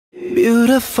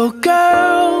Beautiful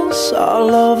girls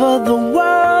all over the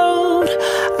world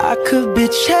I could be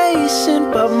chasing,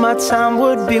 but my time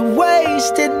would be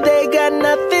wasted. They got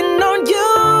nothing on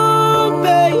you,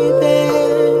 baby.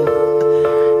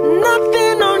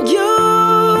 Nothing on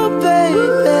you,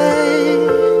 baby.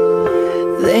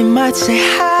 They might say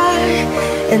hi,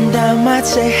 and I might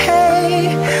say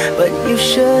hey, but you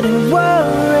shouldn't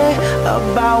worry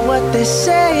about what they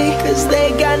say, 'cause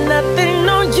they got nothing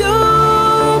on you,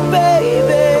 baby.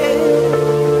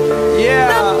 Yeah.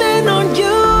 Nothing on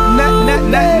you.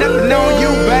 Nothing on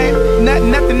you, babe.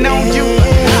 Nothing on you.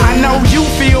 I know you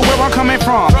feel where I'm coming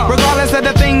from, regardless of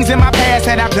the things in my past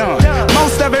that I've done.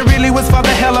 Most of it really was for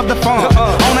the hell of the fun.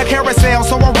 On a carousel,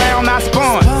 so around I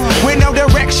spun, with no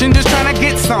direction, just trying to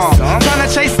get some. Trying to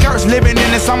chase skirts, living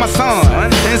in the summer sun.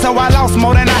 And so I lost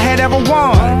more than I had ever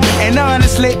won. And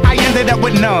honestly, I ended up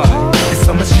with none. There's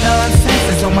so much nonsense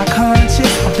is on my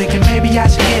conscience. I'm thinking maybe I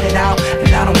should get it out.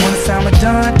 And I don't want to sound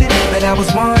redundant, but I was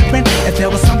wondering if there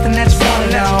was something that you want to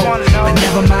know. But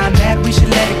never mind that, we should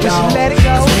let it go.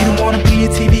 'Cause we don't want to be a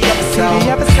TV episode.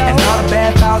 And all the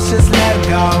bad thoughts, just let it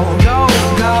go. Go,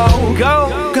 go, go,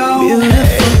 go.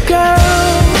 Beautiful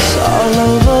girls all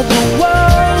over the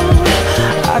world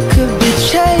I could be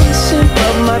chasing,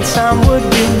 but my time would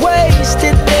be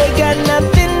wasted. They got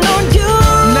nothing on you.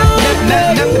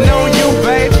 Nothing on you,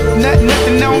 babe.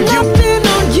 Nothing on you. Nothing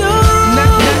on you.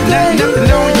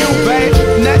 Nothing on you, babe.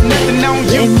 Nothing on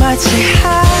you. They might say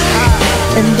hi,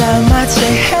 and I might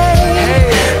say hey,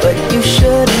 but you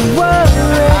shouldn't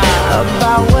worry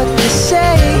about what they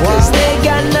say, 'cause they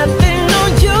got nothing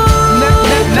on you.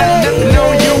 Nothing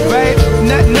on you, babe.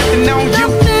 Nothing on you.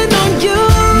 Nothing on you.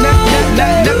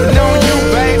 Nothing on you,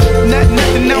 babe.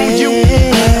 Nothing on you.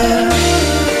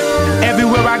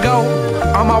 Everywhere I go,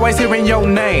 I'm always hearing your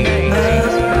name.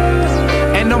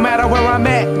 And no matter where I'm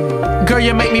at, girl,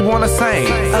 you make me wanna sing.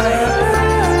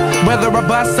 Whether a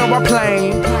bus or a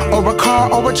plane, or a car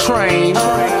or a train,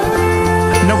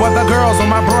 no other girls on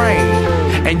my brain,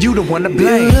 and you the one to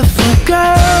blame. Beautiful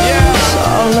girls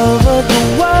all over the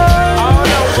world